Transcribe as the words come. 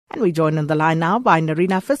And we join on the line now by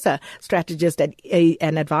Nerina Visser, strategist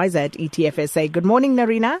and advisor at ETFSA. Good morning,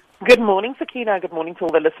 Nerina. Good morning, Sakina. Good morning to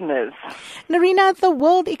all the listeners. Nerina, the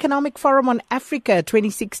World Economic Forum on Africa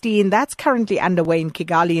 2016, that's currently underway in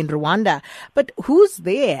Kigali in Rwanda. But who's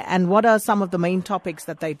there and what are some of the main topics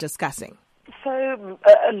that they're discussing? So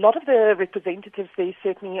a lot of the representatives there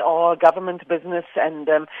certainly are government, business and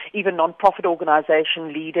even non-profit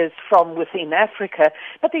organisation leaders from within Africa,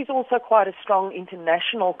 but there's also quite a strong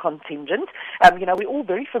international contingent. We're all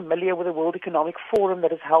very familiar with the World Economic Forum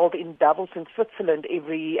that is held in Davos in Switzerland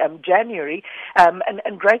every January,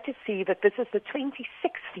 and great to see that this is the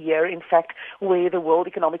 26th year, in fact, where the World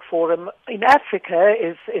Economic Forum in Africa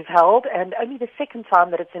is held, and only the second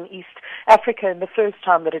time that it's in East Africa and the first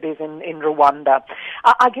time that it is in Rwanda.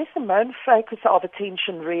 I guess the main focus of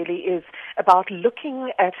attention really is about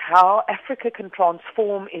looking at how Africa can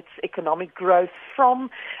transform its economic growth from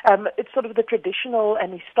it's sort of the traditional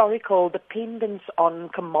and historical dependence on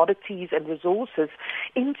commodities and resources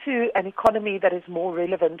into an economy that is more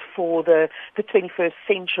relevant for the 21st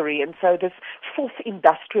century. And so this fourth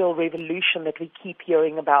industrial revolution that we keep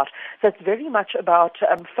hearing about. So it's very much about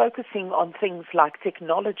focusing on things like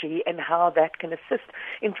technology and how that can assist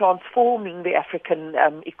in transforming the African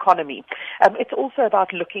economy. It's also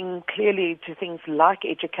about looking clearly to things like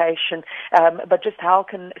education, but just how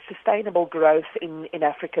can sustainable growth in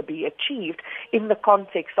Africa be achieved in the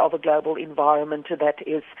context of a global environment that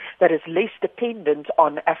is less dependent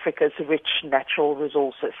on Africa's rich natural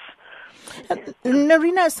resources.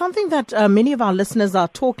 Nerina, something that many of our listeners are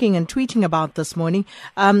talking and tweeting about this morning,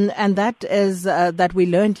 and that is that we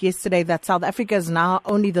learned yesterday that South Africa is now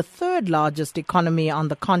only the third largest economy on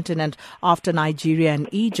the continent after Nigeria and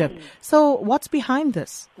Egypt. So what's behind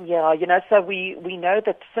this? Yeah, so we know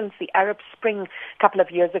that since the Arab Spring a couple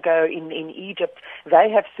of years ago in Egypt,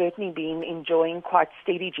 they have certainly been enjoying quite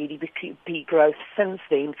steady GDP growth since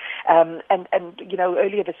then. And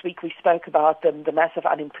earlier this week we spoke about the massive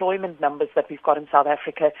unemployment numbers that we've got in South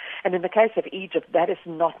Africa. And in the case of Egypt, that is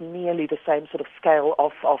not nearly the same sort of scale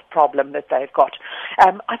of problem that they've got.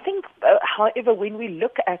 I think, however, when we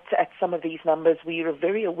look at some of these numbers, we are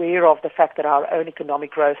very aware of the fact that our own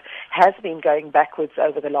economic growth has been going backwards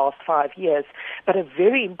over the last 5 years. But a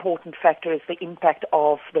very important factor is the impact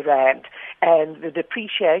of the rand. And the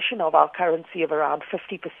depreciation of our currency of around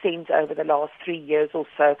 50% over the last 3 years or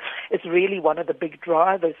so is really one of the big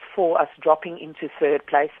drivers for us dropping into third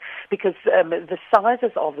place, because the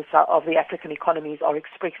sizes of the African economies are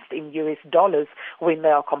expressed in US dollars when they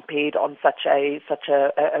are compared on such a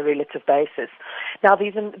relative basis. Now,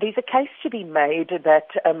 there's a case to be made that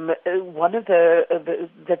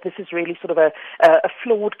that this is really sort of a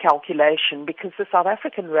flawed calculation, because the South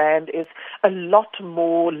African rand is a lot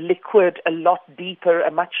more liquid, a lot deeper,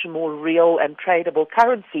 a much more real and tradable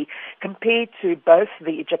currency compared to both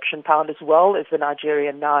the Egyptian pound as well as the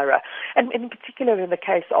Nigerian naira. And in particular, in the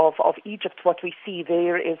case of Egypt, what we see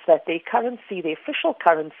there is that their currency, the official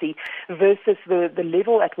currency, versus the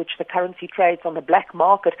level at which the currency trades on the black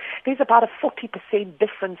market, there's about a 40%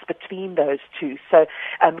 difference between those two. So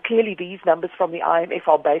clearly these numbers from the IMF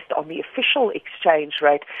are based on the official exchange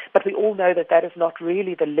rate, but we all know that that is not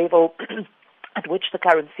really the level at which the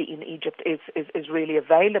currency in Egypt is really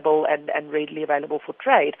available and readily available for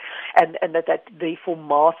trade, and that therefore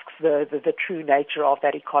masks the true nature of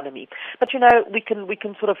that economy. But we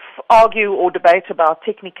can sort of argue or debate about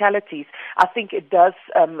technicalities. I think it does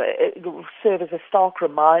serve as a stark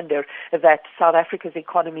reminder that South Africa's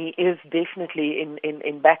economy is definitely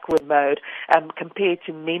in backward mode compared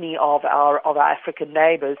to many of our African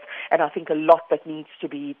neighbours, and I think a lot that needs to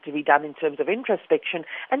be done in terms of introspection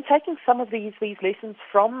and taking some of these lessons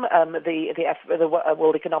from the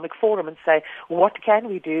World Economic Forum and say, what can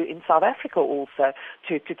we do in South Africa also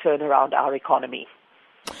to turn around our economy?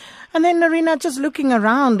 And then, Nerina, just looking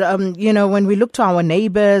around, when we look to our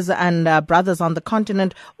neighbors and brothers on the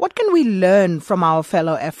continent, what can we learn from our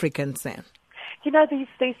fellow Africans then?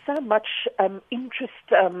 There's so much interest,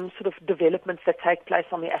 sort of developments that take place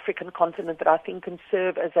on the African continent that I think can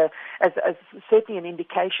serve as certainly an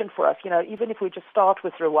indication for us. Even if we just start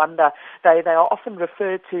with Rwanda, they are often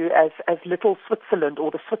referred to as Little Switzerland or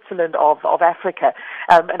the Switzerland of Africa,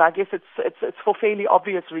 and I guess it's for fairly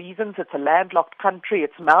obvious reasons. It's a landlocked country,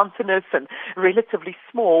 it's mountainous and relatively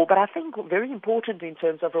small. But I think very important in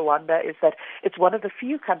terms of Rwanda is that it's one of the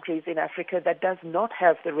few countries in Africa that does not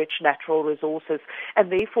have the rich natural resources. And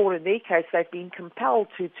therefore, in their case, they've been compelled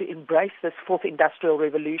to embrace this fourth industrial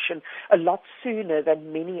revolution a lot sooner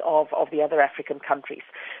than many of the other African countries.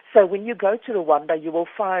 So when you go to Rwanda, you will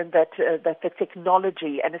find that that the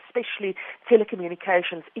technology, and especially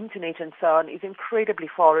telecommunications, internet and so on, is incredibly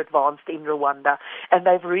far advanced in Rwanda. And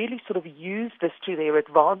they've really sort of used this to their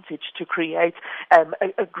advantage to create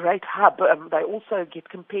a great hub. They also get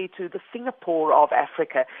compared to the Singapore of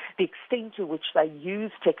Africa, the extent to which they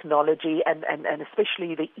use technology and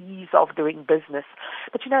especially the ease of doing business.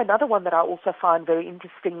 But another one that I also find very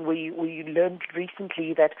interesting, we learned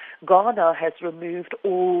recently that Ghana has removed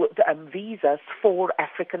all visas for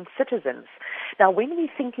African citizens. Now, when we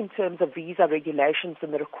think in terms of visa regulations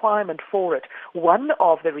and the requirement for it, one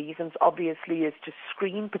of the reasons obviously is to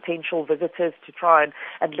screen potential visitors to try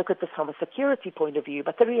and look at this from a security point of view.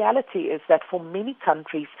 But the reality is that for many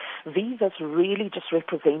countries, visas really just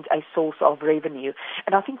represent a source of revenue.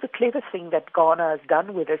 And I think the clever thing that Ghana has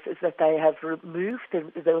done with this is that they have removed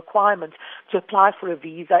the requirement to apply for a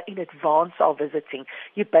visa in advance of visiting.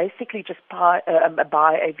 You basically just buy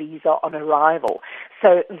a visa on arrival.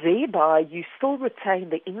 So thereby, you still retain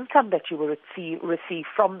the income that you will receive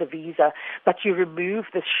from the visa, but you remove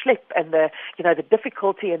the schlep and the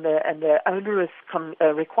difficulty and the onerous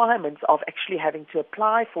requirements of actually having to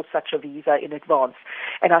apply for such a visa in advance.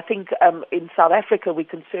 And I think in South Africa, we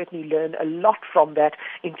can certainly learn a lot from that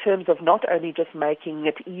in terms of not only just making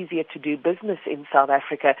it easier to do business in South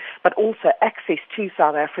Africa, but also access to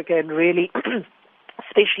South Africa and really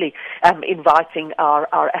especially inviting our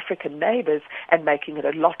African neighbors and making it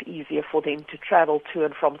a lot easier for them to travel to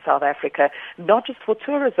and from South Africa, not just for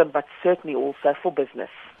tourism, but certainly also for business.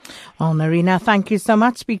 Well, Nerina, thank you so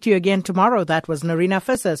much. Speak to you again tomorrow. That was Nerina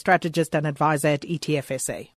Visser, strategist and advisor at ETFSA.